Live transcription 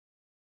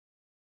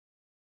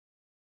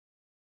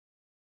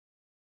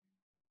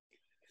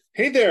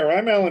Hey there,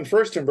 I'm Alan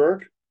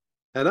Furstenberg,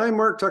 And I'm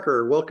Mark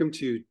Tucker. Welcome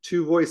to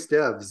Two Voice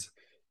Devs.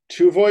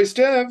 Two Voice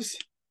Devs.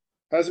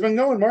 How's it been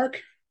going,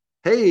 Mark?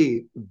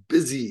 Hey,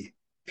 busy.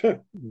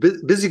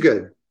 Busy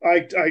good.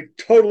 I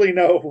totally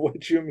know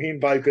what you mean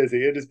by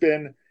busy. It has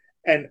been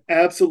an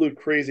absolute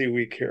crazy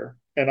week here,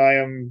 and I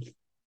am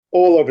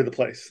all over the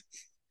place.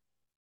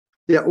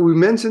 Yeah, we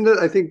mentioned it,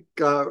 I think,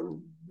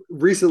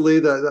 recently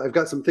that I've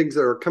got some things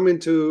that are coming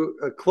to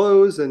a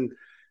close, and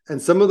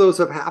some of those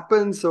have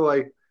happened. So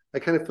I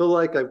kind of feel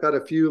like I've got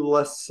a few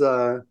less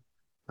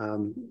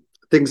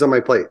things on my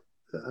plate.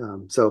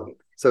 So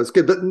it's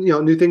good, but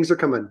new things are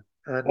coming,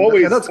 and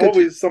Always, that's good too.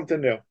 always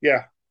something new.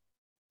 Yeah.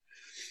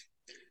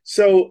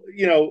 So,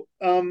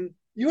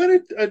 you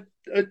had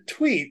a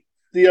tweet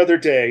the other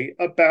day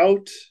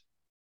about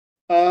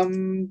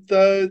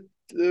the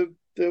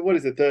what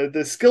is it?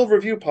 The skill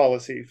review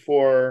policy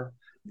for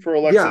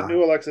Alexa Yeah,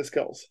 new Alexa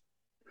skills.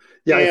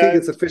 yeah, I think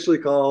it's And officially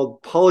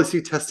called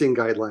policy testing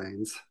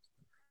guidelines.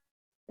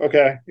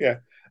 okay, yeah.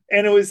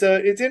 And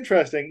it's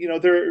interesting,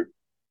 there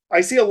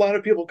I see a lot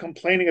of people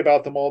complaining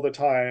about them all the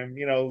time.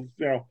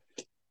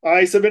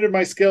 I submitted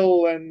my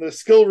skill and the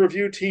skill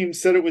review team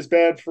said it was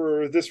bad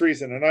for this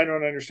reason and I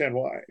don't understand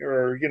why.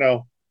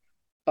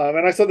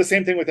 And I saw the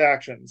same thing with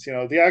actions.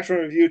 The action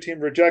review team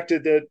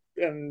rejected it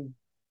and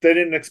they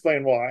didn't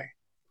explain why.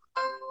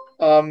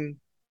 Um,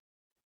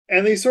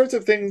 and these sorts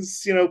of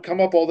things,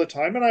 come up all the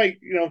time.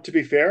 And to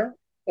be fair,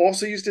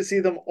 also used to see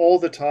them all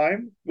the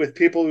time with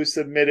people who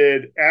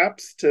submitted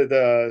apps to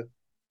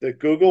the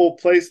Google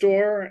Play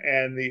Store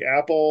and the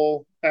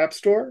Apple App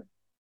Store.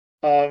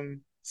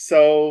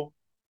 So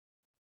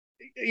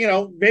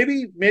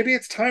maybe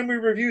it's time we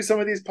review some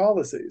of these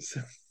policies.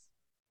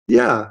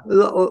 Yeah,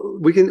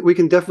 we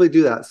can definitely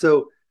do that.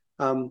 So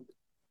um,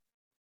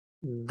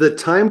 the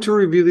time to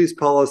review these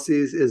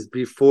policies is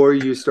before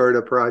you start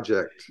a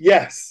project,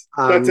 Yes,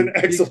 that's an be,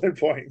 excellent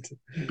point.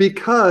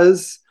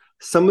 because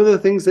some of the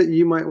things that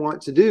you might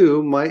want to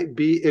do might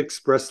be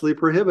expressly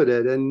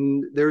prohibited,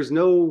 and there's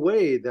no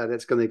way that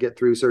it's going to get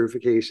through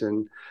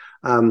certification.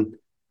 Um,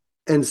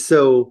 and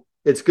so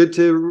it's good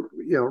to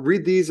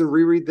read these and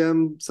reread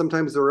them.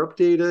 Sometimes they're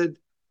updated.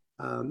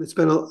 It's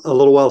been a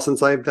little while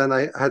since I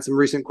had some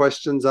recent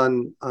questions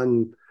on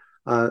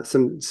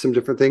some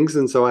different things,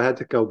 and so I had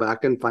to go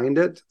back and find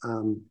it.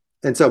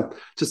 And so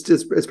just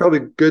it's probably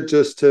good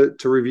just to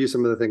review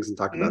some of the things and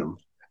talk about Mhm. them.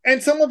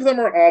 And some of them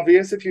are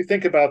obvious if you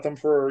think about them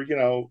for,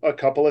 a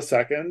couple of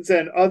seconds,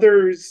 and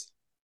others,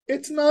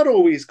 it's not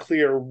always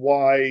clear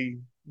why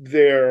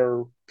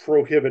they're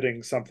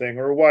prohibiting something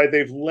or why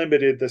they've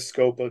limited the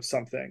scope of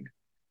something.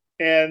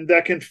 And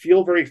that can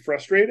feel very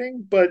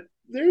frustrating, but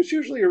there's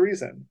usually a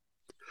reason.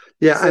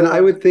 Yeah, and I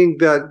So, would think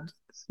that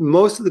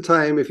most of the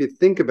time, if you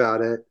think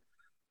about it,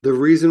 the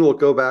reason will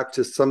go back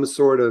to some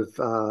sort of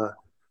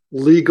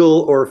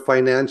legal or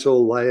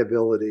financial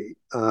liability.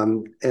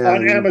 on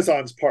And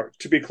Amazon's part,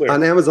 to be on clear.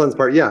 Amazon's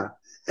part, yeah.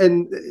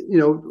 And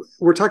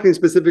we're talking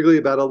specifically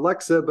about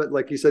Alexa, but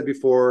like you said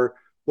before,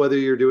 whether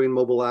you're doing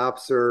mobile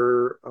apps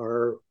or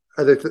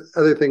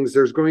other things,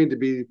 there's going to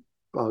be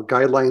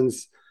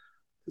guidelines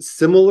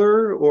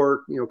similar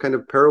or kind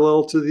of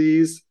parallel to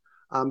these.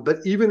 But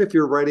even if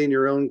you're writing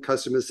your own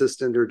custom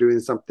assistant or doing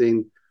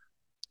something,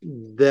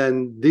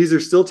 then these are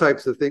still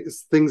types of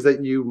things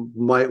that you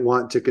might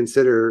want to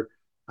consider.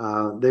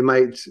 They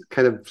might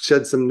kind of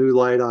shed some new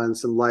light on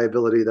some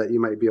liability that you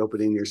might be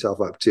opening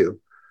yourself up to.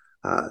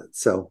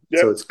 So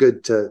Yep. it's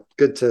good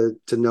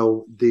to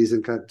know these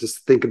and kind of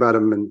just think about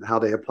them and how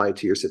they apply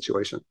to your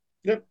situation.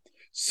 Yep.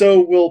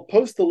 So we'll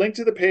post the link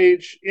to the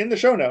page in the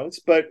show notes,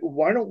 but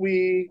why don't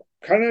we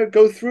kind of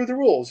go through the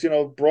rules?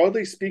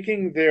 Broadly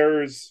speaking,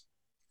 there's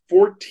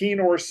 14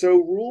 or so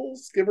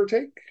rules, give or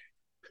take.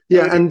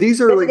 Yeah, and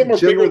these are Some of them like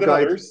are bigger general than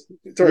guide. others.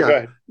 Sorry, go Yeah,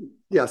 ahead.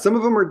 yeah. Some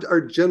of them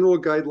are general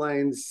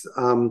guidelines,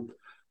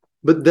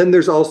 but then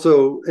there's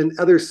also in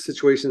other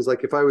situations,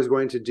 like if I was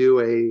going to do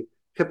a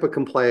HIPAA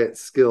compliant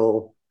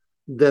skill,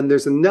 then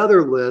there's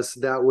another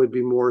list that would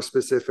be more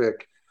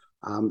specific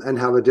and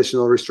have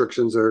additional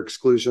restrictions or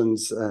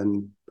exclusions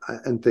and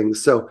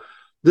things. So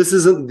this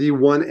isn't the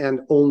one and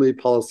only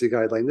policy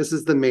guideline. This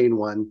is the main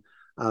one.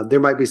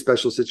 There might be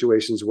special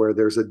situations where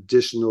there's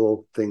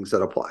additional things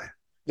that apply.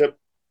 Yep.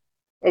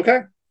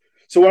 Okay.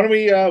 So why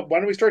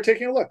don't we start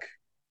taking a look?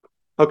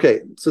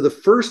 Okay, so the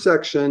first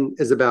section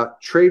is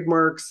about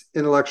trademarks,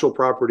 intellectual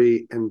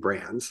property, and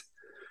brands.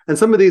 And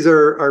some of these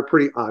are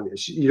pretty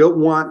obvious. You don't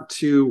want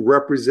to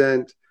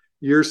represent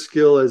your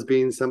skill as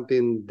being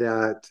something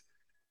that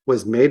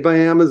was made by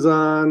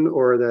Amazon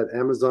or that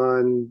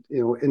Amazon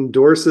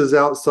endorses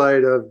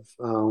outside of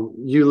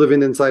you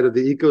living inside of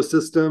the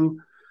ecosystem.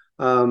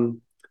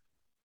 Um,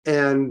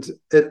 and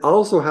it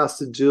also has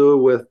to do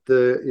with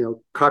the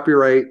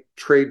copyright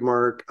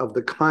trademark of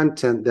the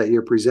content that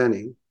you're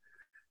presenting.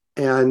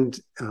 And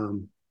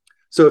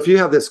so if you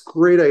have this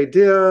great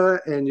idea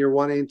and you're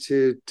wanting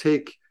to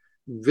take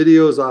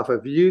videos off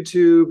of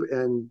YouTube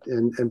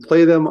and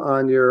play them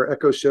on your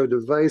Echo Show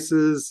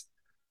devices,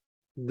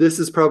 this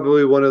is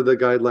probably one of the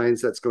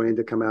guidelines that's going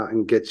to come out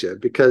and get you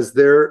because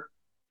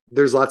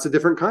there's lots of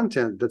different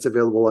content that's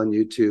available on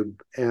YouTube,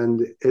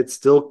 and it's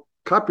still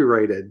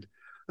copyrighted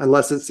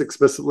unless it's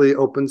explicitly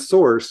open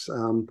source.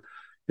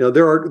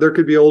 There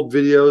could be old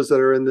videos that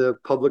are in the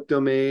public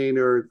domain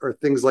or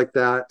things like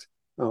that,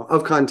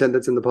 of content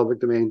that's in the public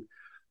domain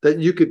that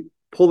you could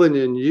pull in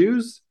and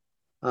use.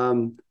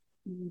 Um,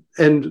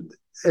 and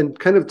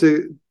kind of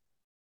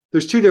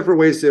there's two different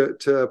ways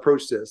to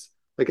approach this.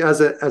 Like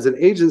as an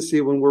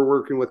agency, when we're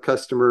working with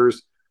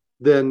customers,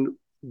 then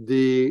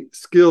the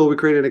skill, we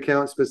create an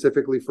account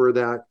specifically for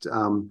that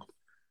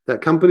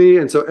company,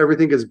 and so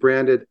everything is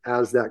branded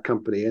as that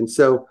company. And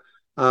so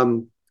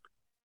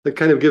that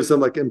kind of gives them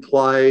like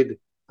implied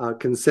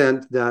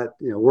consent that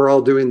we're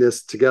all doing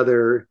this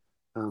together.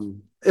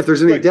 If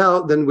there's any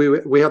doubt, then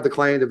we have the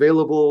client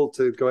available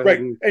to go ahead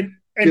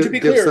and to be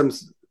clear,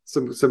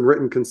 some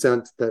written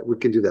consent that we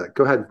can do that.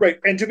 Go ahead. Right,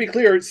 and to be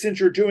clear, since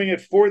you're doing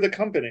it for the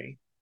company,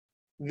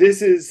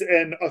 this is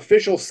an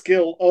official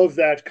skill of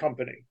that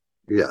company.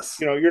 Yes.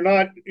 You're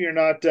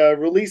not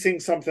releasing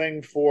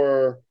something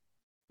for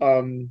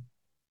some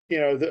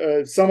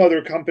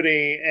other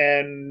company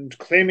and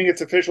claiming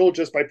it's official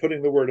just by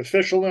putting the word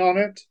official on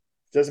it.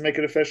 Doesn't make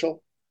it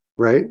official.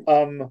 Right.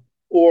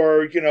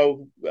 Or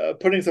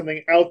putting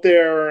something out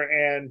there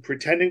and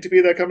pretending to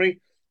be that company.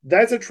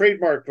 That's a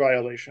trademark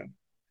violation.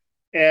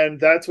 And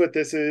that's what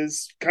this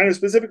is kind of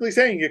specifically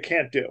saying you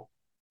can't do.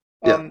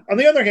 Yeah. On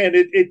the other hand,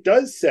 it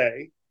does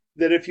say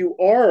that if you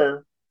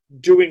are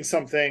doing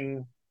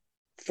something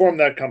from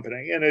that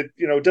company and it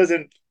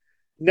doesn't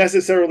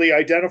necessarily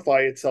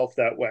identify itself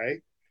that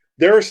way,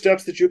 there are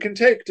steps that you can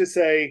take to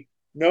say,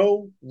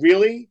 no,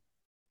 really,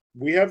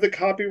 we have the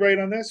copyright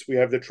on this, we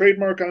have the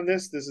trademark on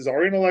this, this is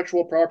our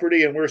intellectual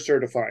property, and we're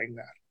certifying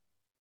that.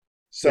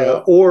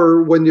 So,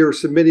 or when you're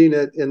submitting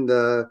it in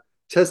the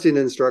testing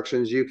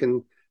instructions, you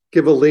can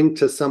give a link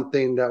to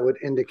something that would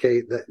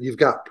indicate that you've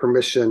got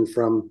permission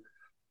from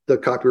the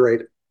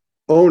copyright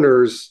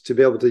owners to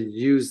be able to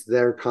use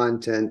their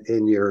content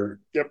in your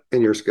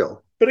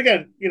skill. But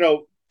again,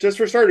 just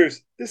for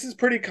starters, this is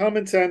pretty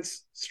common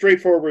sense,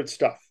 straightforward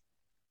stuff.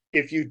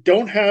 If you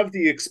don't have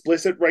the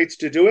explicit rights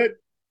to do it,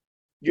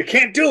 you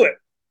can't do it.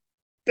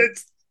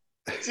 That's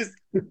just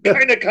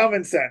kind of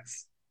common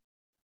sense.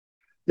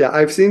 Yeah,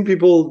 I've seen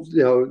people,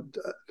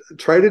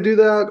 try to do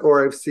that,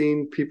 or I've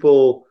seen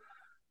people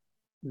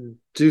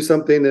do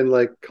something and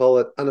like call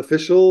it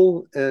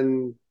unofficial,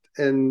 and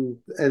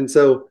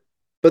so,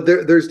 but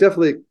there's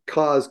definitely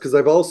cause, because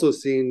I've also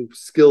seen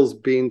skills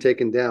being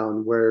taken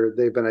down where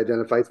they've been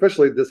identified.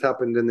 Especially this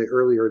happened in the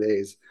earlier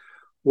days,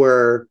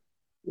 where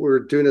we're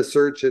doing a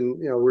search and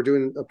we're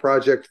doing a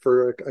project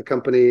for a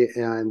company,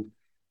 and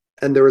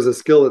there was a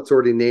skill that's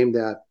already named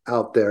that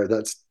out there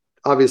that's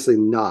obviously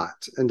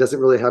not, and doesn't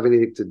really have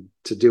anything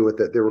to do with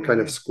it. They were kind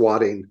of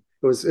squatting.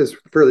 It was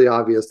fairly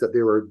obvious that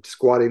they were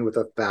squatting with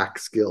a back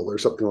skill or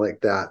something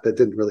like that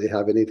didn't really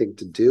have anything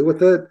to do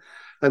with it.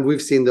 And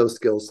we've seen those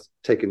skills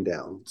taken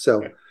down.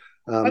 So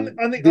on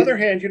the other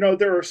hand,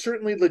 there are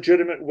certainly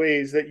legitimate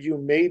ways that you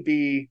may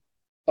be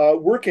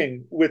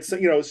working with,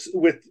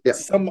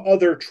 some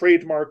other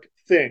trademark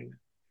thing.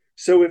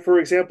 So if, for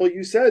example,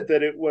 you said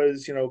that it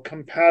was,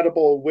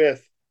 compatible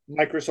with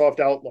Microsoft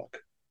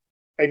Outlook,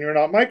 and you're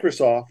not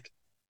Microsoft,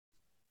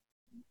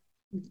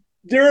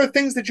 there are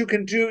things that you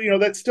can do,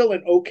 that's still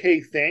an okay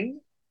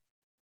thing.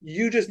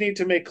 You just need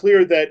to make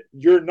clear that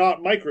you're not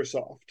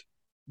Microsoft,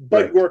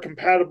 but you're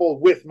compatible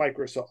with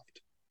Microsoft.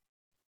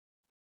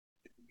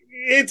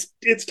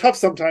 It's tough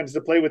sometimes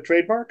to play with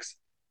trademarks,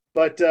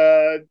 but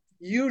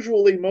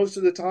usually most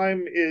of the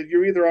time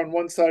you're either on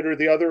one side or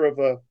the other of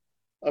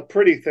a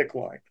pretty thick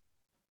line.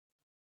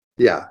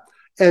 Yeah.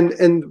 And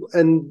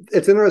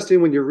it's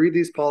interesting when you read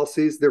these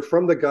policies, they're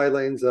from the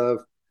guidelines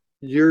of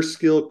your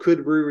skill could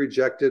be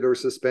rejected or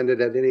suspended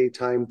at any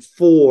time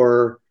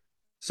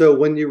so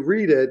when you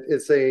read it,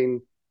 it's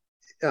saying,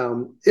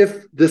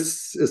 if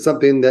this is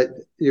something that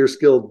your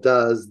skill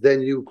does,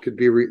 then you could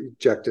be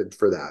rejected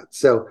for that.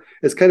 So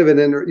it's kind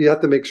of you have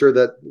to make sure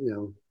that,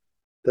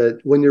 that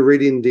when you're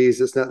reading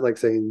these, it's not like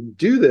saying,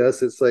 do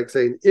this. It's like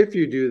saying, if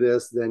you do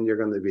this, then you're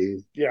going to be,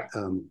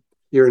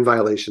 you're in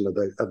violation of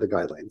the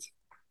guidelines.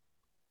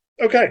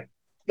 Okay,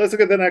 let's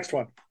look at the next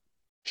one.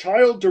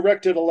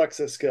 Child-directed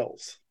Alexa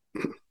skills.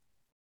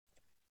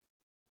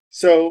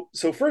 So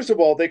first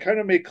of all, they kind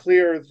of make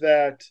clear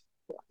that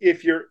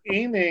if you're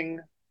aiming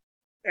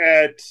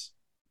at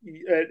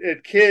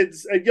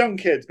kids, at young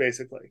kids,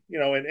 basically,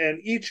 and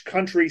each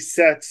country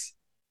sets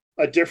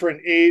a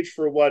different age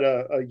for what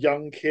a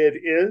young kid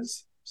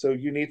is. So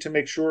you need to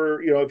make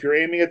sure, if you're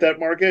aiming at that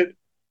market,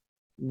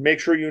 make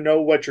sure you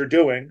know what you're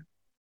doing.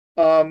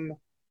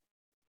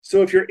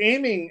 So if you're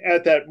aiming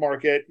at that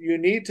market, you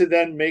need to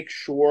then make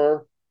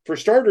sure, for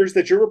starters,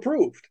 that you're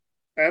approved.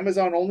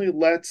 Amazon only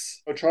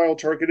lets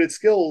child-targeted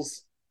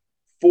skills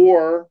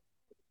for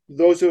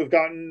those who have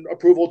gotten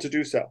approval to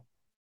do so.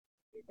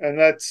 And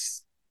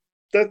that's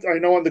I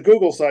know on the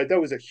Google side,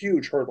 that was a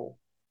huge hurdle.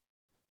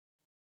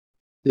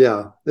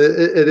 Yeah,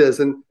 it is.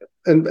 And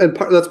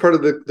that's part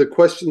of the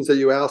questions that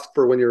you ask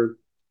for when you're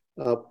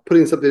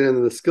putting something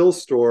in the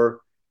skills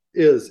store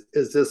is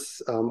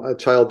this a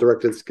child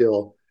directed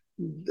skill?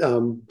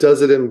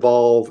 Does it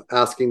involve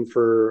asking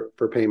for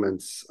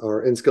payments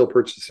or in skill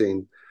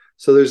purchasing?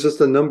 So there's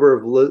just a number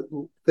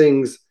of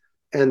things,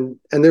 and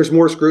there's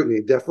more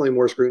scrutiny, definitely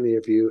more scrutiny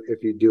if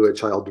you do a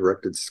child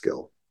directed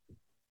skill.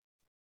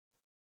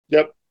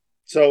 Yep.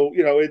 So,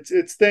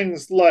 it's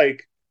things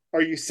like,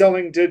 are you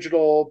selling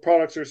digital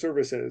products or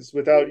services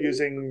without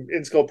using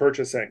in-skill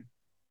purchasing?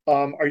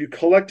 Are you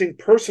collecting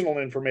personal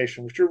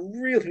information, which you're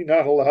really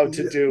not allowed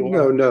to do?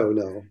 No.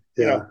 You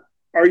Yeah. know,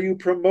 are you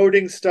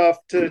promoting stuff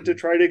to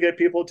try to get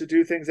people to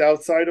do things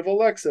outside of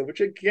Alexa,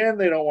 which again,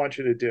 they don't want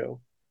you to do?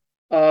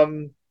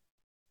 And,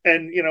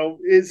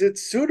 is it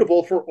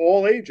suitable for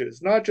all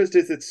ages? Not just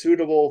is it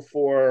suitable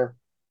for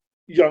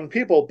young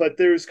people, but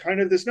there's kind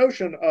of this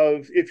notion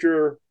of if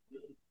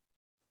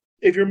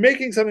you're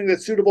making something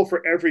that's suitable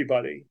for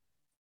everybody,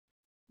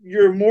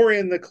 you're more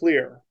in the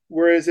clear.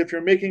 Whereas if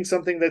you're making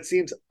something that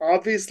seems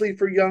obviously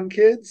for young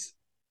kids,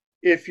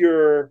 if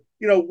you're,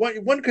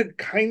 one could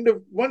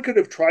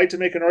have tried to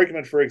make an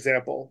argument, for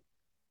example,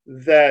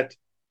 that,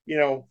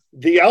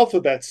 the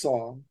alphabet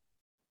song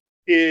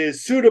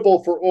is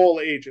suitable for all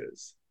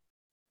ages.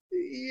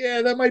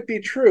 Yeah, that might be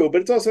true,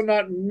 but it's also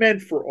not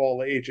meant for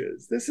all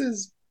ages.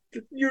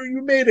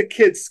 You made a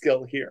kid's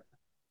skill here.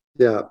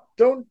 Yeah.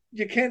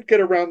 You can't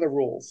get around the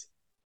rules.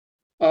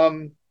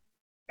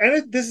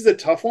 This is a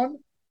tough one.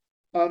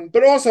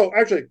 But also,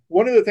 actually,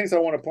 one of the things I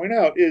want to point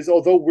out is,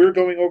 although we're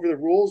going over the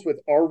rules with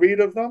our read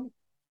of them,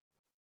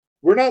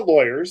 we're not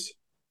lawyers.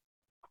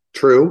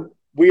 True.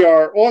 We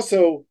are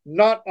also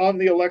not on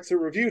the Alexa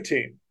review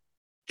team.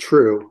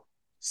 True.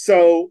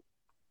 So,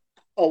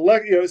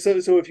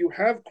 so if you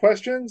have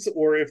questions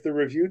or if the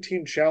review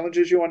team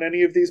challenges you on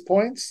any of these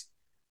points,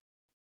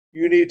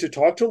 you need to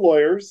talk to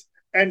lawyers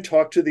and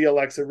talk to the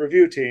Alexa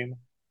review team,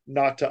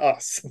 not to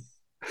us.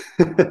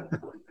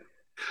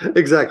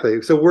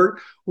 Exactly. So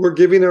we're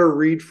giving our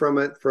read from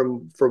it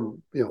from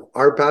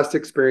our past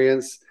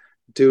experience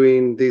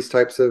doing these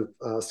types of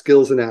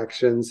skills and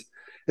actions.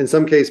 In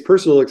some case,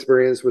 personal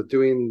experience with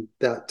doing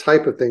that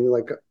type of thing.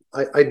 Like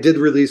I did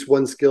release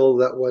one skill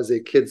that was a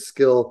kid's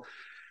skill,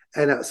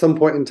 and at some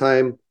point in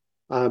time,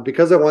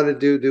 because I wanted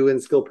to do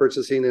in-skill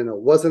purchasing and it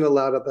wasn't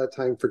allowed at that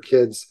time for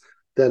kids,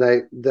 then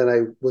I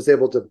was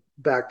able to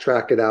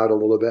backtrack it out a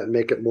little bit and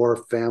make it more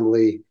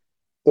family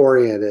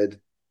oriented,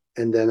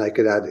 and then I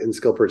could add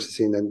in-skill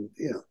purchasing and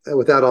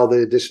without all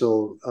the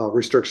additional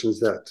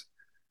restrictions that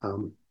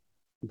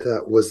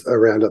was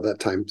around at that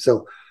time.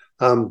 So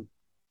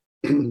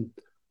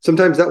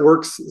sometimes that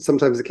works,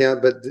 sometimes it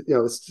can't, but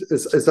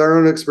it's our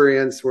own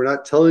experience. We're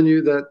not telling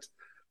you that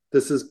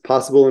this is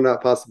possible or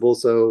not possible.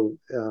 So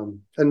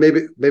and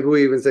maybe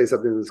we even say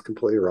something that's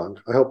completely wrong.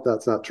 I hope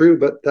that's not true,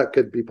 but that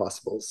could be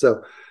possible.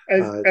 So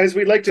as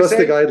we like to trust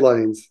say, the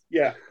guidelines.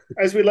 Yeah,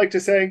 as we like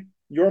to say,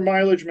 your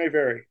mileage may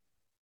vary.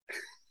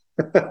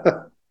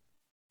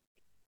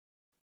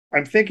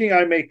 I'm thinking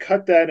I may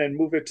cut that and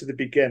move it to the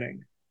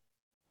beginning.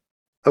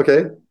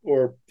 Okay.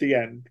 Or the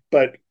end,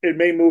 but it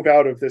may move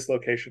out of this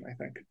location, I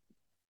think.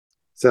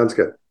 Sounds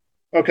good.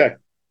 Okay.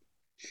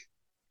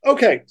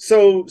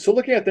 So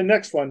looking at the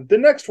next one,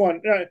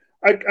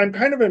 I'm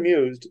kind of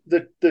amused.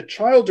 The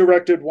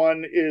child-directed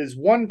one is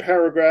one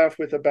paragraph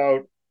with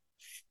about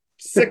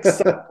 6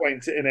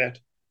 subpoints in it.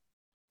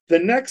 The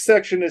next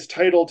section is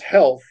titled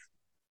Health.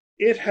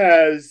 It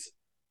has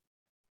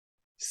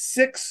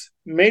 6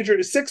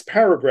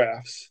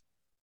 paragraphs,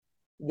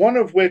 one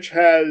of which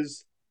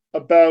has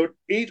about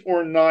 8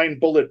 or 9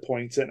 bullet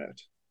points in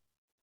it.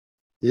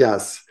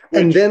 Yes.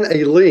 And then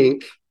a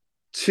link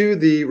to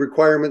the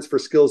requirements for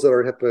skills that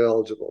are HIPAA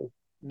eligible.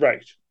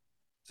 Right.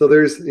 So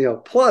there's,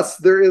 plus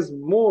there is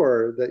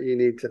more that you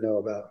need to know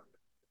about.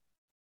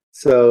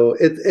 So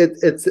it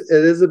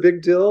is a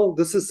big deal.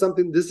 This is a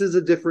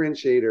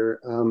differentiator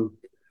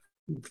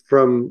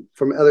from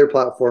other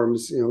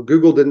platforms.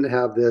 Google didn't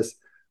have this,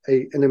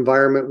 an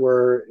environment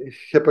where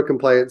HIPAA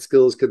compliant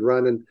skills could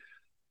run. And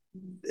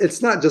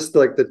it's not just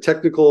like the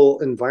technical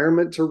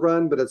environment to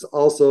run, but it's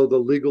also the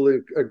legal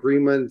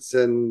agreements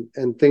and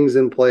things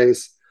in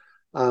place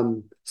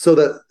so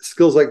that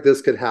skills like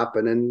this could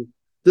happen. And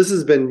this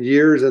has been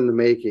years in the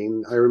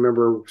making. I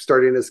remember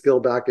starting a skill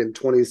back in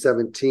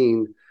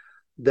 2017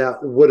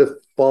 that would have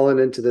fallen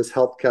into this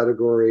health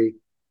category,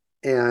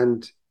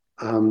 and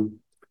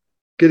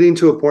getting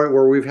to a point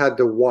where we've had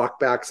to walk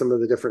back some of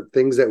the different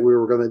things that we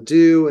were going to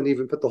do and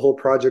even put the whole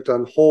project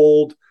on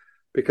hold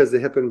because the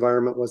HIPAA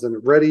environment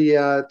wasn't ready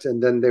yet.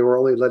 And then they were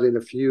only letting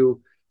a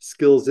few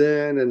skills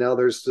in, and now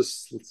there's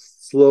just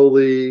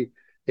slowly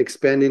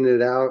expanding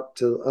it out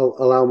to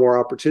allow more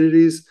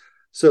opportunities.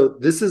 So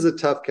this is a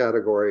tough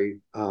category.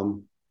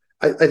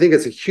 I think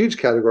it's a huge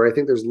category. I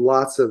think there's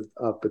lots of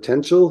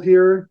potential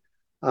here.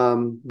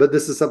 But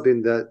this is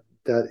something that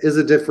is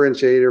a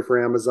differentiator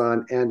for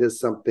Amazon and is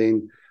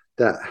something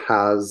that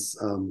has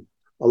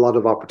a lot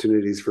of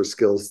opportunities for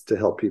skills to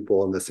help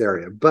people in this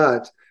area.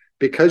 But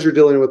because you're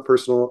dealing with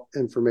personal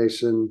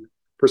information,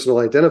 personal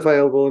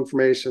identifiable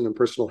information, and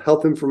personal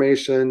health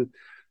information,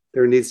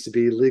 There needs to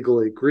be legal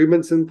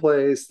agreements in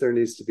place. There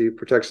needs to be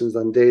protections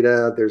on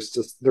data.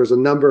 There's a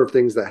number of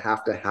things that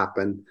have to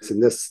happen.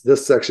 And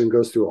this section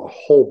goes through a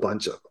whole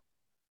bunch of them.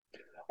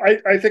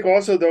 I think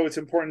also, though, it's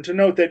important to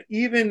note that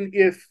even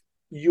if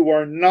you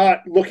are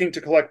not looking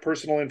to collect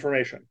personal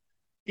information,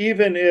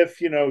 even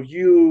if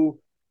you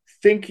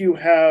think you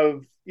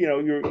have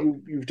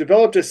you've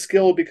developed a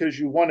skill because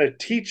you want to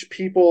teach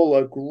people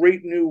a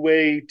great new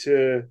way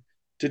to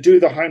do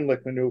the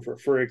Heimlich maneuver,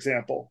 for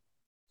example,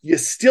 you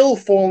still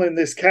fall in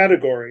this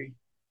category,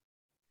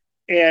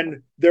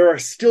 and there are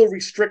still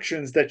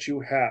restrictions that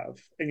you have,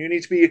 and you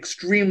need to be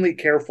extremely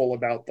careful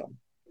about them.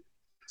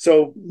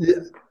 So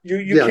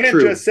you can't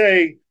true. Just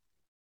say,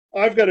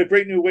 I've got a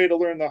great new way to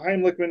learn the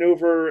Heimlich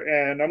maneuver,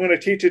 and I'm going to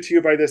teach it to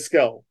you by this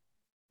skill.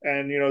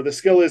 And, the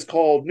skill is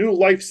called new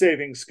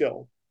life-saving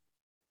skill.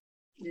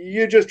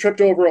 You just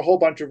tripped over a whole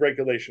bunch of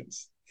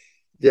regulations.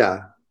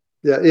 Yeah,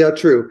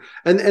 true.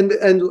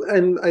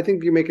 And I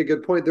think you make a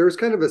good point. There's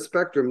kind of a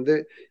spectrum.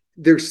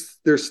 There's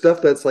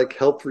stuff that's like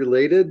health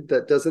related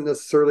that doesn't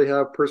necessarily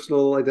have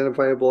personal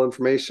identifiable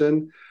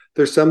information.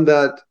 There's some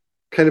that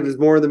kind of is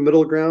more in the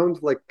middle ground,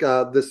 like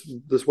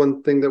this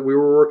one thing that we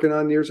were working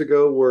on years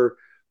ago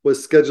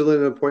was scheduling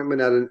an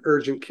appointment at an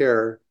urgent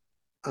care.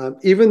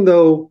 Even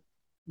though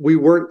we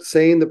weren't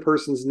saying the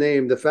person's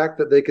name, the fact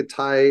that they could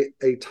tie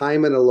a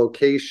time and a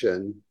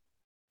location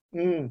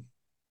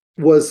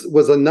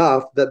was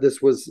enough that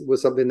this was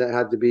something that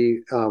had to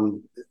be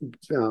in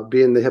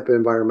the HIPAA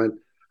environment.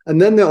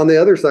 And then on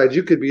the other side,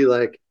 you could be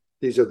like,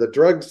 these are the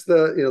drugs,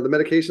 the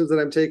medications that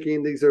I'm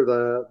taking. These are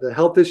the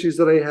health issues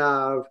that I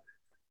have.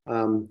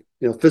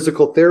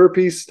 Physical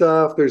therapy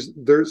stuff.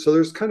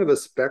 There's kind of a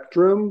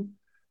spectrum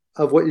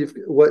of what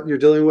you're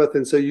dealing with,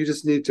 and so you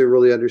just need to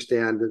really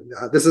understand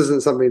this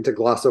isn't something to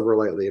gloss over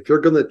lightly. If you're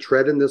going to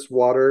tread in this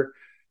water,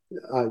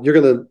 you're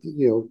going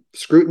to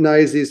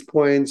scrutinize these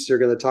points. You're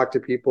going to talk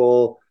to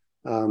people.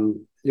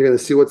 You're going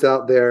to see what's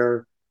out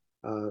there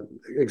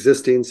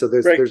existing. So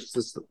there's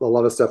just a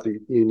lot of stuff that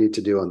you need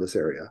to do on this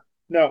area.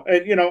 No,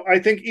 and I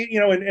think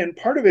and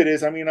part of it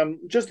is, I'm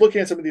just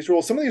looking at some of these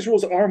rules. Some of these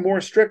rules are more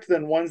strict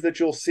than ones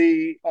that you'll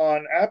see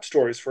on app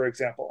stores, for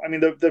example.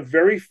 The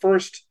very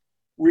first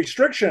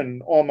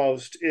restriction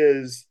almost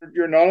is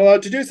you're not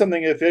allowed to do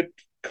something if it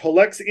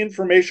collects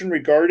information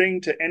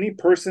regarding to any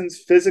person's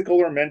physical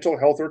or mental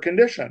health or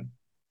condition.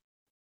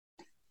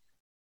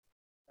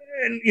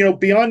 And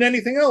beyond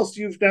anything else,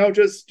 you've now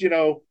just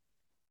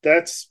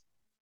that's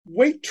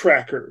weight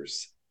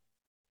trackers,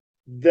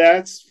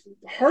 that's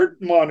heart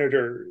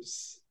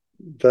monitors,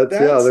 that's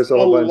there's a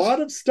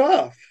lot of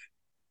stuff.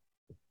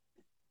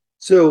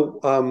 So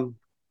I'm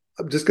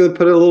just going to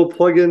put a little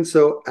plug in.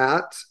 So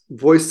at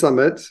Voice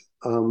Summit,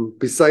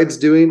 besides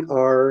doing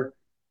our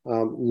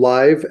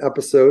live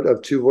episode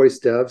of Two Voice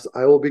Devs,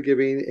 I will be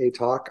giving a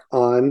talk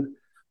on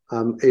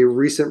a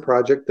recent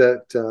project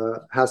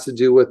that has to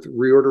do with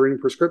reordering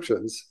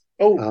prescriptions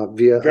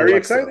via very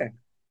Alexa. Exciting.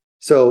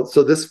 So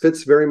this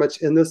fits very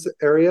much in this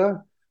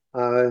area.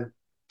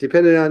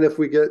 Depending on if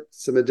we get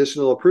some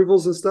additional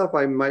approvals and stuff,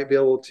 I might be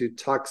able to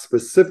talk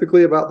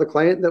specifically about the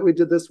client that we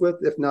did this with.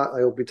 If not,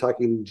 I will be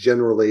talking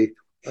generally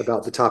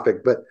about the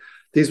topic. But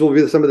these will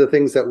be some of the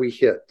things that we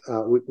hit.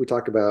 We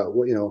talk about,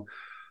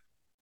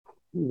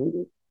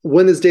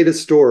 when is data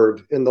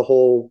stored in the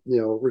whole,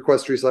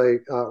 request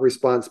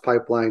response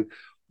pipeline?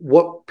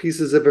 What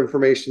pieces of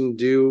information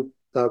do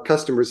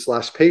customers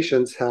 /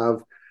 patients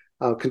have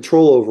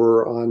control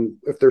over on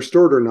if they're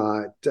stored or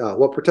not?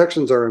 What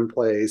protections are in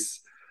place?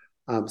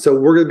 So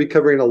we're going to be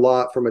covering a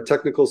lot from a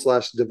technical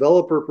 /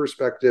 developer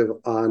perspective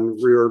on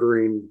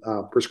reordering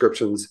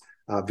prescriptions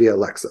via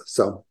Alexa.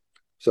 So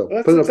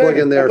putting a plug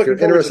in there if you're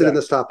interested in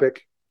this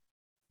topic.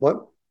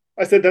 What?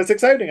 I said that's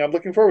exciting. I'm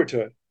looking forward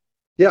to it.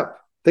 Yeah,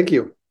 thank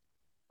you.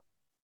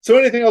 So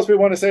anything else we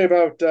want to say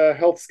about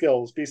health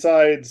skills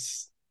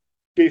besides,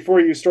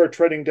 before you start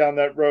treading down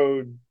that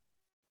road,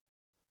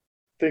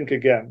 think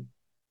again?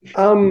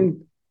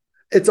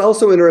 It's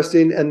also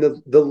interesting, and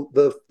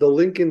the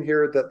link in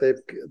here that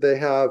they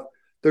have,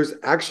 there's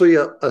actually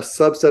a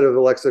subset of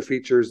Alexa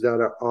features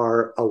that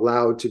are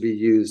allowed to be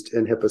used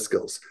in HIPAA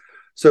skills.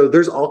 So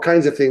there's all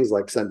kinds of things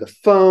like send a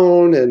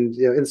phone and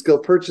in-skill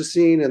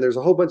purchasing, and there's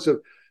a whole bunch of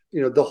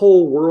the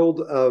whole world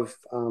of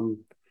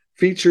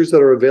features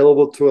that are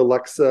available to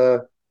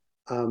Alexa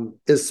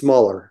is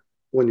smaller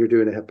when you're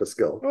doing a HIPAA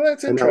skill. Oh,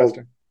 that's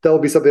interesting. That'll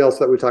be something else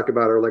that we talk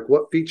about, or like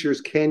what features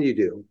can you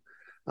do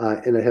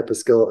in a HIPAA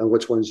skill and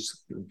which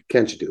ones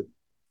can't you do.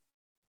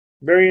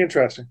 Very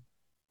interesting.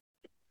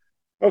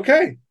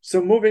 Okay,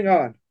 so moving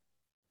on.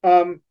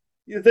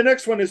 The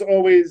next one is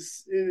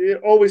always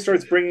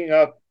starts bringing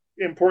up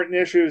important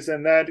issues,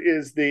 and that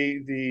is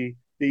the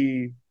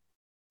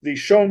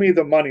show me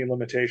the money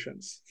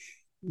limitations.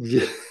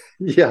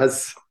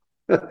 Yes.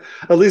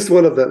 At least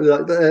one of them.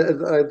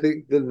 I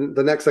think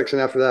the next section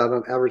after that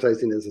on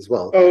advertising is as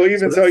well. Oh,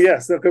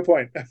 yes, good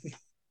point.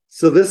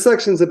 So this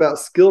section is about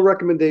skill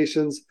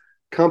recommendations,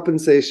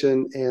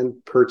 compensation, and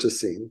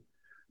purchasing.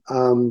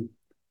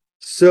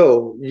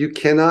 So you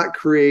cannot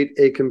create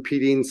a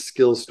competing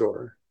skill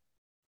store.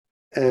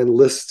 and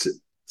list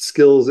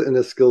skills in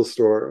a skill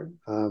store.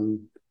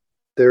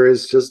 There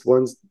is just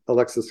one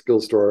Alexa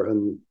skill store,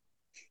 and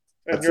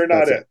you're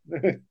not it.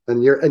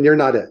 And you're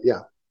not it.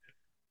 Yeah.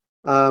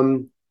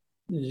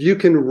 You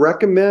can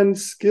recommend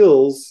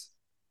skills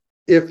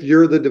if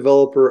you're the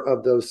developer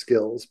of those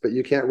skills, but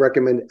you can't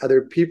recommend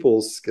other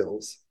people's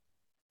skills.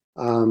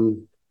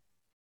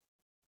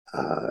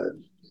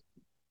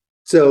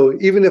 So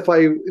even if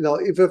I have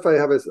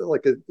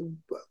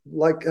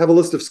have a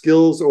list of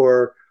skills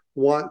or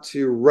want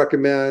to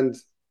recommend,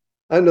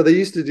 I don't know, they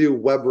used to do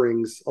web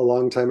rings a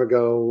long time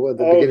ago at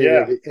the beginning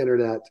of the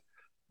internet.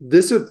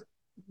 This is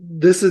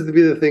to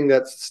be the thing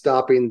that's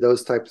stopping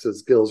those types of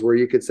skills, where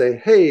you could say,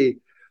 hey,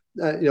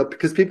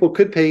 because people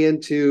could pay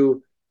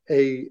into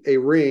a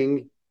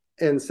ring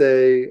and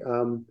say,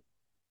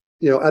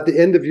 at the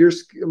end of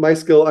my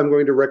skill, I'm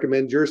going to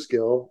recommend your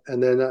skill,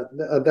 and then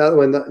that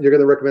one you're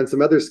going to recommend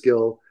some other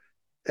skill,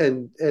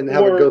 and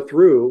have it go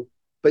through.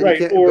 But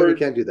you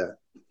can't do that.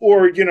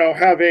 Or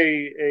have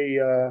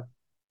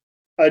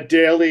a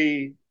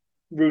daily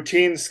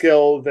routine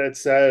skill that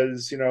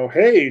says,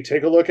 hey,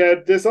 take a look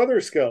at this other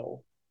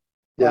skill,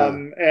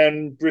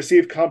 and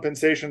receive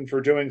compensation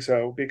for doing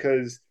so,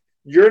 because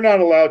you're not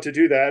allowed to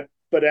do that,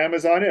 but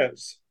Amazon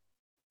is.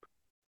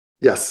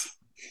 Yes.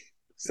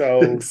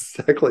 So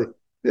exactly.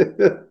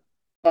 it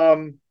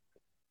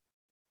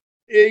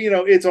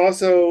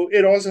also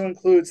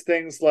includes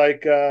things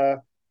like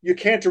you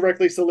can't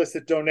directly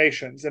solicit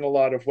donations in a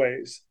lot of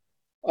ways.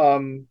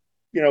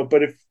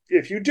 But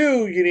if you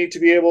do, you need to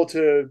be able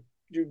to,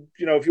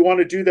 if you want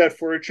to do that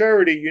for a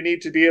charity, you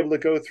need to be able to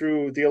go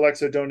through the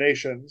Alexa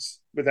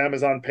donations with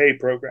Amazon Pay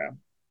program.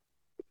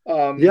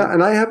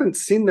 And I haven't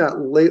seen that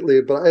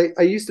lately, but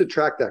I used to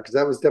track that, because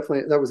that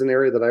was an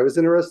area that I was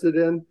interested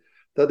in.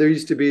 That there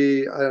used to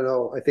be, I don't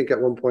know, I think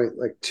at one point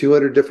like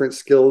 200 different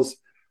skills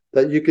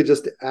that you could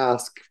just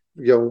ask,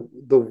 the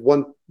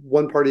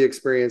one party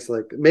experience,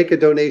 like make a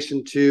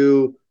donation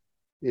to,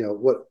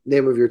 what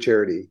name of your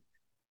charity,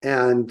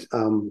 and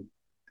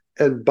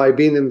by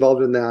being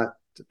involved in that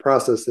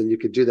process, then you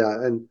could do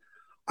that. And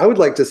I would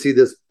like to see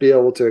this be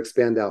able to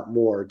expand out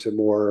more to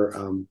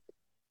more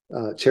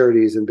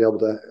charities, and be able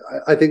to.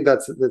 I think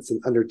that's an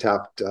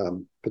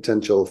undertapped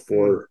potential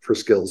for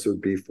skills,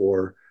 would be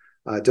for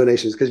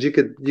donations, because you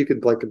could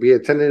like be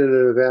attending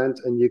an event,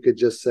 and you could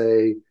just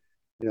say,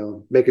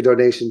 make a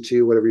donation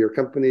to whatever your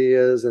company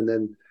is, and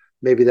then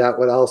maybe that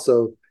would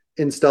also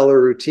install a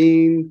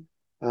routine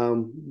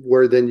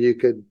where then you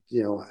could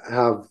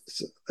have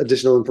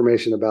additional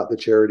information about the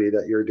charity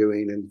that you're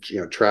doing, and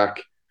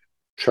track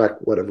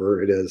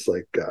whatever it is,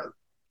 like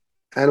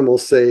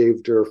animals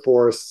saved, or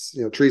forests,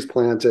 trees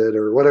planted,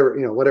 or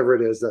whatever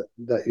it is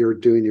that you're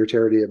doing your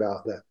charity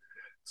about. That,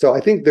 so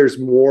I think there's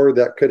more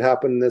that could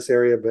happen in this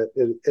area, but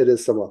it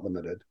is somewhat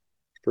limited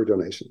for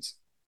donations.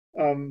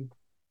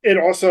 It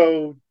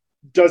also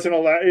doesn't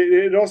allow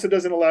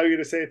you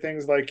to say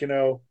things like,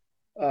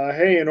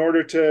 hey, in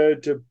order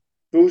to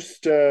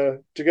boost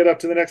to get up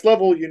to the next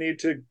level, you need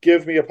to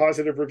give me a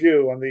positive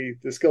review on the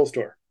skill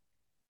store.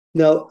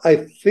 Now, I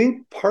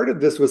think part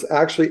of this was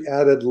actually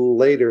added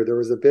later. There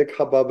was a big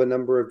hubbub a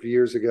number of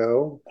years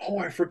ago. Oh,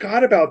 I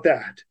forgot about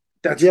that.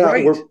 That's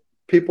right. Where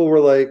people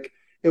were like,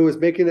 it was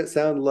making it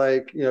sound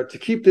like, to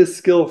keep this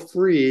skill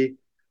free,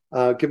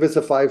 give us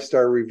a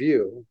 5-star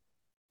review.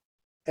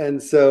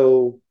 And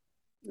so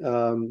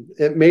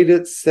it made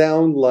it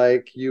sound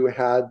like you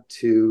had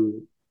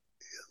to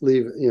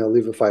leave a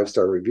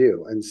 5-star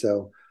review. And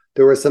so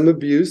there was some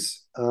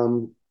abuse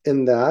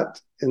in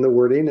the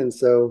wording. And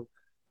so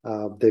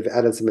they've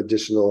added some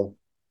additional.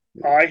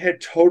 I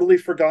had totally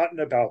forgotten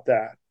about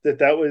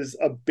that was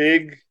a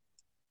big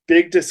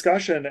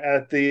discussion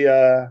at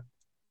the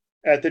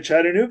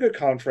Chattanooga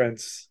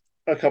conference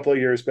a couple of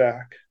years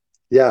back.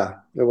 Yeah,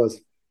 it was.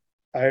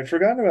 I had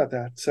forgotten about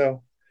that.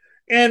 So,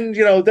 and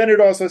then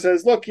it also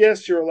says, look,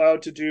 yes, you're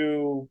allowed to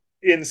do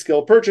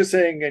in-skill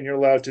purchasing, and you're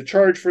allowed to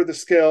charge for the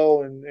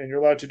skill, and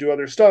you're allowed to do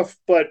other stuff,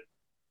 but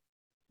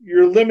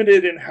you're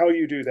limited in how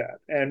you do that.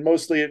 And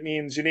mostly it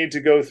means you need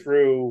to go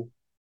through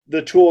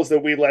the tools that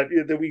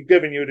we've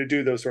given you to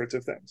do those sorts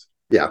of things.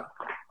 Yeah.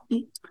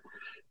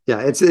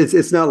 Yeah,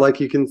 it's not like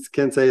you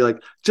can say, like,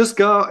 just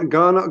go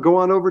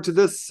on over to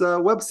this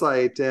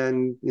website,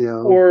 and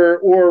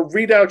or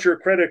read out your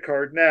credit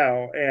card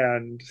now,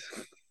 and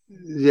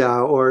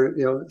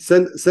or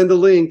send a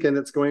link, and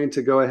it's going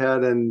to go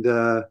ahead and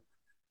the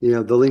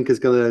link is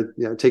going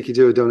to take you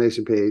to a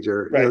donation page,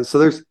 or right.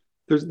 So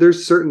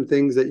there's certain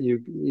things that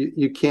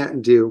you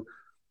can't do,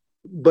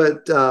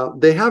 but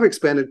they have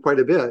expanded quite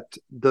a bit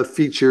the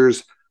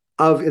features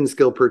of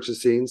in-skill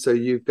purchasing. So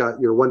you've got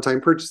your one-time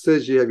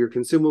purchases, you have your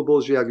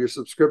consumables, you have your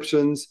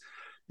subscriptions,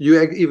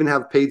 you even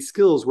have paid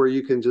skills where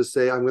you can just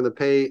say, I'm going to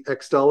pay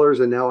X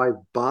dollars, and now I've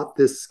bought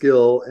this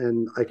skill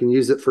and I can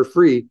use it for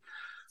free.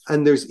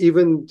 And there's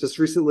even just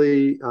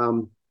recently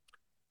it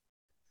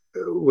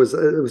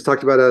was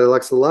talked about at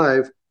Alexa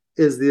Live,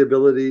 is the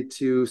ability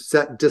to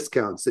set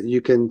discounts that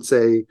you can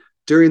say,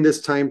 during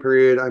this time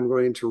period, I'm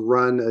going to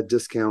run a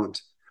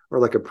discount, or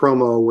like a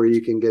promo where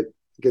you can get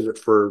get it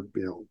for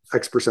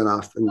X%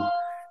 off,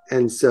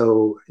 and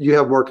so you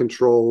have more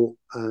control,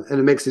 and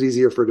it makes it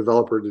easier for a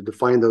developer to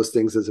define those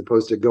things as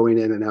opposed to going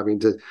in and having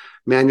to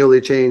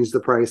manually change the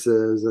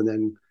prices and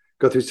then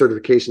go through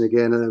certification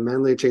again and then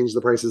manually change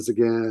the prices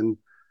again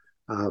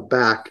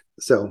back.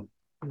 So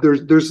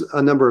there's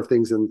a number of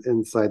things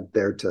inside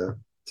there to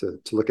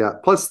look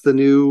at. Plus the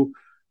new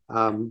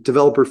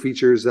developer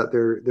features that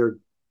they're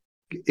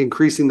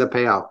increasing the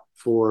payout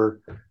for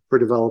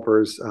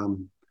developers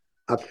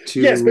up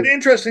to. Yes, but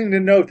interesting to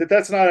note that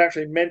that's not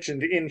actually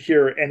mentioned in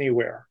here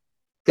anywhere.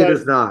 It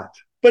is not.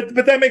 But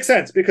that makes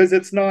sense because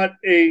it's not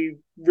a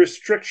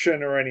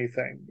restriction or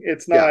anything.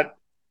 It's not.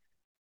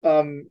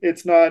 Yeah.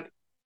 It's not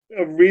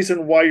a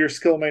reason why your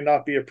skill may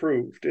not be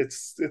approved.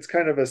 It's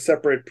kind of a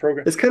separate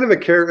program. It's kind of a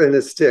carrot and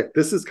a stick.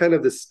 This is kind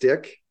of the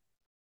stick.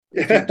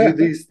 If you do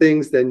these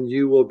things, then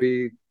you will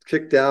be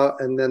kicked out.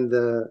 And then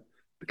the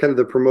kind of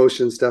the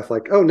promotion stuff,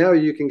 like, oh, now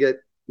you can get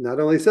not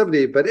only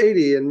 70, but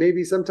 80, and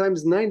maybe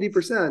sometimes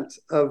 90%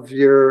 of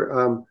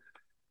your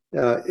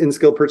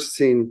in-skill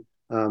purchasing.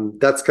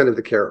 That's kind of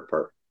the carrot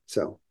part.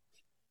 So,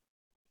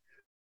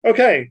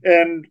 okay,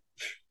 and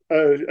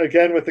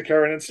again with the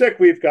carrot and stick,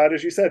 we've got,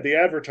 as you said, the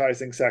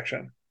advertising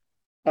section,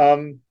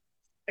 and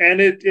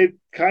it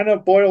kind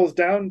of boils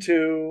down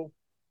to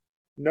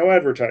no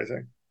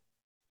advertising.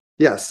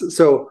 Yes.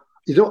 So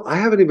I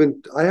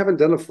haven't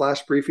done a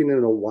flash briefing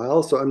in a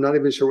while, so I'm not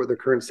even sure what the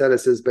current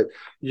status is, but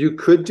you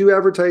could do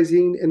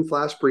advertising in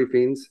flash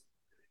briefings,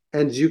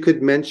 and you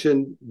could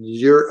mention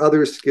your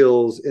other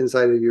skills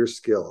inside of your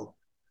skill,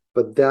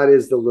 but that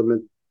is the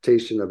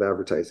limitation of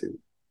advertising.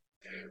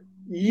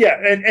 Yeah,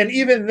 and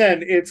even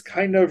then, it's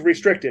kind of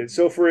restricted.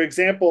 So, for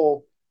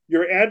example,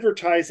 your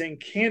advertising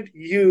can't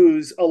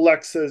use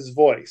Alexa's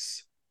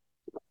voice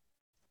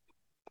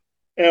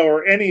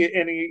or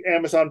any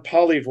Amazon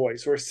Polly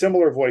voice or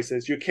similar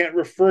voices. You can't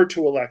refer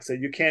to Alexa.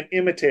 You can't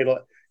imitate it.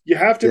 You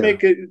have to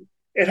make it.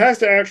 It has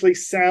to actually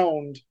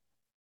sound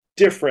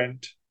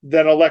different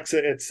than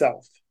Alexa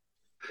itself.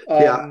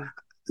 The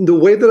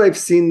way that I've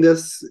seen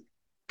this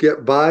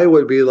get by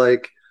would be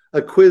like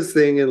a quiz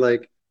thing,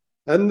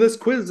 and this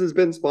quiz has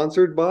been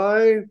sponsored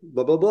by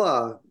blah blah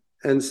blah.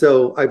 And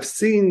so I've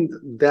seen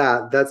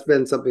that. That's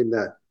been something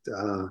that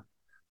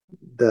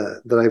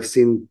I've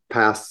seen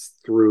pass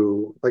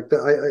through. Like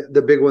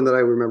the big one that I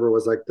remember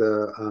was like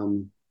the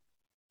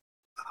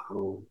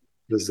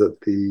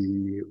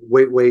the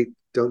Wait,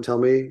 Don't Tell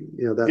Me,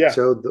 that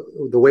show,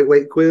 the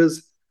Wait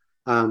quiz.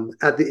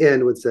 At the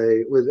end would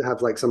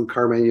have like some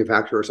car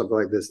manufacturer or something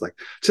like this, like,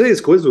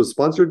 today's quiz was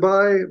sponsored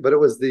by, but it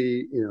was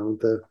the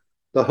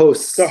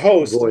host,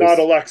 voice. Not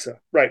Alexa,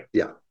 right?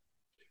 Yeah.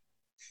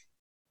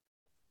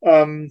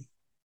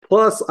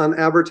 Plus, on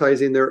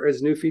advertising, there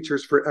is new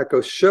features for Echo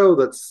Show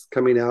that's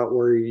coming out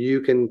where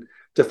you can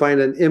define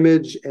an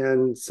image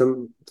and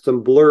some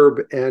blurb,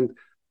 and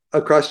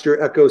across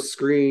your Echo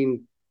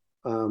screen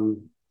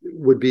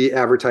would be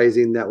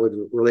advertising that would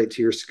relate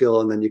to your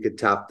skill, and then you could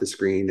tap the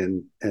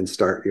screen and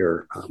start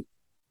your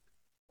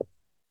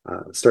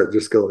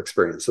skill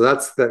experience. So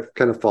that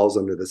kind of falls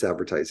under this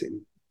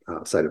advertising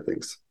side of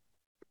things.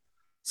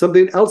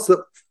 Something else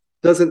that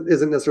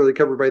isn't necessarily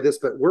covered by this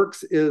but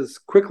works is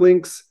quick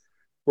links,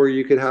 where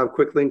you could have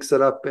quick links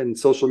set up in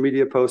social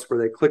media posts where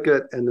they click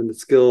it and then the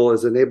skill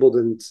is enabled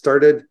and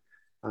started.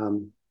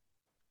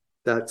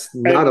 That's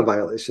not a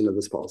violation of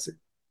this policy.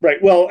 Right.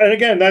 Well, and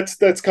again,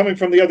 that's coming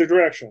from the other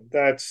direction.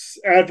 That's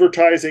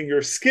advertising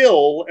your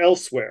skill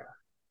elsewhere.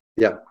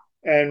 Yeah.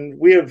 And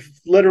we have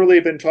literally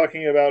been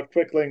talking about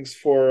quick links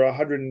for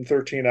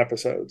 113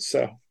 episodes.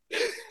 So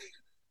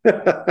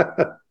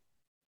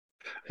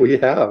we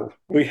have.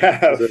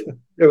 It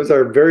was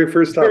our very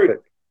first topic.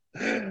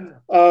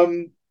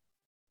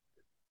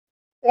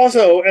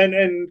 Also,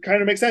 and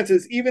kind of makes sense,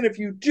 is even if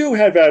you do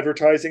have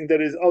advertising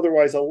that is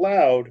otherwise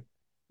allowed,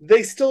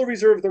 they still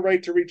reserve the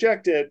right to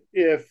reject it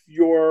if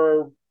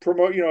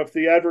if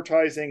the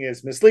advertising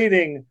is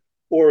misleading,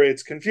 or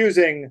it's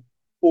confusing,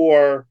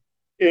 or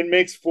it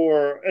makes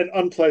for an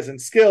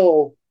unpleasant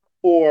skill,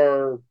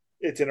 or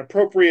it's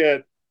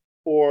inappropriate,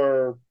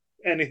 or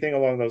anything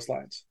along those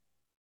lines.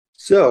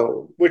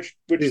 So,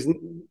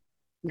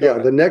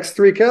 the next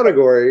three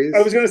categories.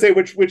 I was going to say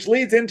which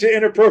leads into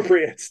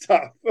inappropriate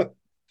stuff.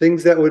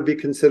 Things that would be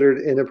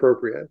considered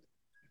inappropriate.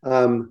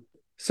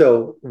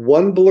 So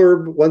one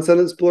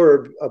sentence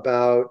blurb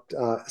about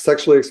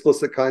sexually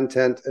explicit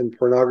content and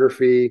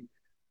pornography,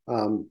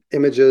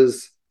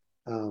 images.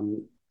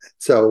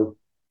 So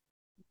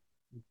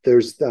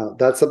there's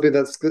that's something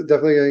that's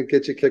definitely going to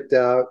get you kicked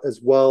out, as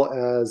well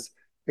as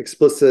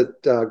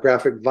explicit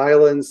graphic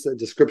violence,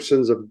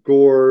 descriptions of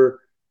gore.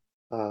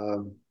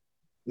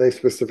 They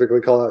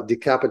specifically call out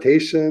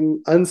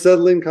decapitation,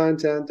 unsettling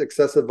content,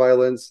 excessive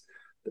violence,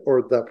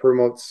 or that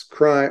promotes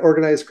crime,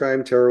 organized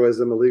crime,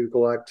 terrorism,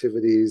 illegal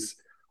activities,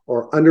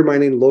 or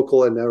undermining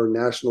local and or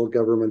national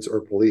governments or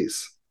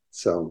police.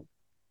 So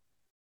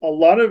a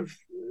lot of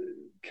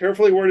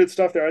carefully worded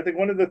stuff there. I think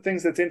one of the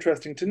things that's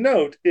interesting to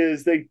note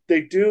is they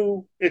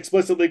do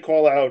explicitly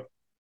call out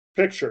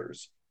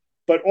pictures,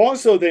 but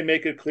also they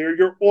make it clear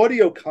your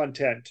audio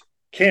content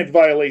can't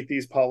violate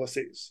these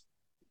policies.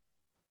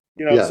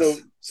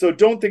 Yes. So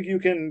don't think you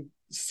can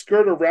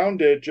skirt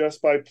around it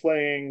just by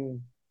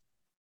playing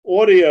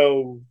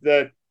audio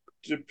that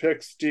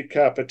depicts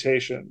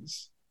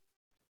decapitations.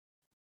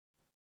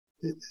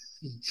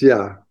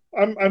 Yeah.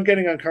 I'm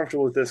getting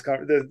uncomfortable with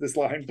this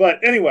line, but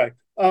anyway.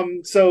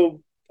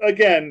 So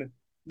again,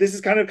 this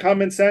is kind of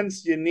common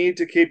sense. You need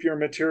to keep your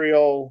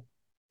material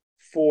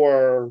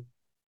for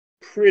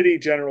pretty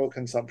general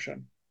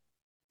consumption.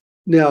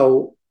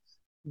 Now,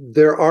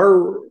 there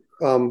are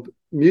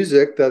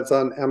music that's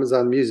on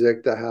Amazon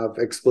Music that have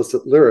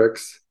explicit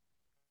lyrics,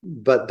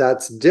 but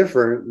that's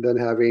different than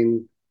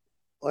having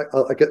like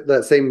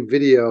that same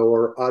video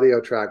or audio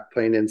track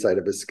playing inside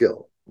of a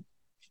skill.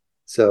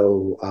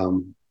 So,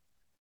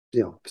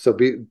 so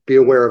be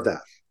aware of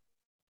that.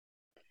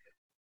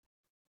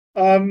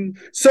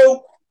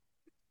 So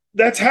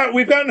that's how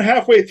we've gotten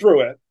halfway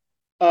through it.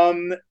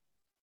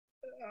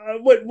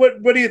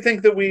 What do you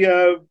think that we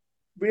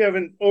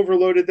haven't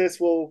overloaded this?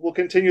 We'll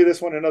continue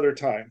this one another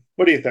time.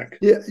 What do you think?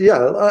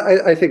 Yeah,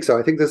 I think so.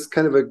 I think this is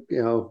kind of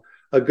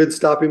a good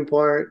stopping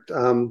point.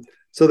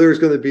 So there's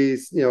going to be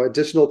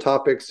additional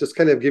topics. Just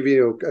kind of give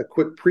you a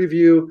quick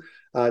preview.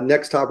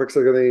 Next topics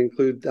are going to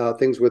include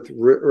things with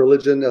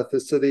religion,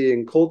 ethnicity,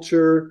 and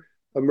culture,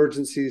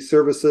 emergency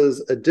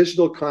services,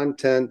 additional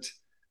content,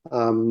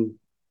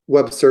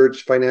 web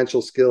search,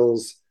 financial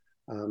skills,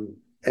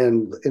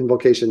 and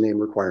invocation name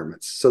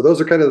requirements. So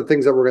those are kind of the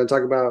things that we're going to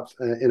talk about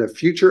in a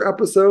future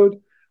episode.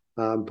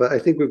 But I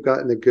think we've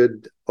gotten a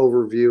good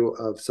overview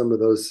of some of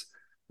those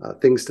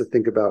things to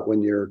think about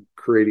when you're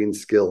creating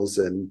skills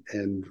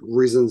and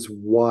reasons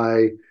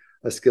why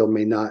a skill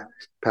may not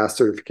pass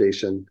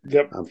certification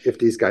if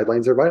these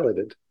guidelines are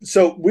violated.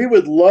 So we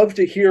would love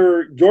to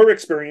hear your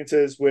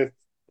experiences with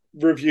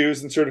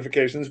reviews and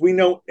certifications. We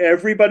know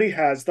everybody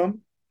has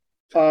them.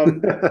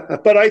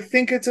 But I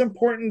think it's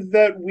important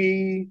that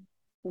we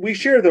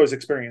share those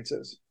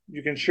experiences.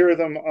 You can share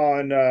them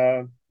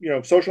on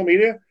social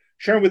media,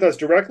 share them with us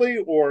directly,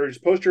 or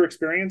just post your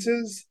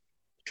experiences,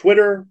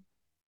 Twitter,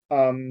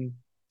 on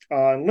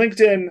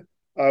LinkedIn.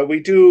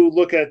 We do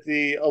look at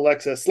the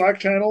Alexa Slack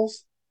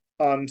channels,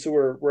 so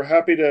we're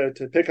happy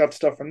to pick up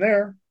stuff from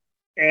there,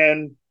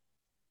 and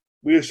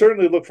we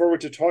certainly look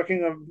forward to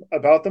talking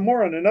about them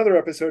more on another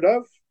episode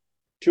of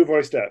Two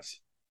Voice Devs.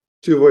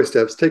 Two Voice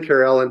Devs. Take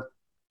care, Alan.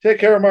 Take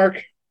care,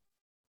 Mark.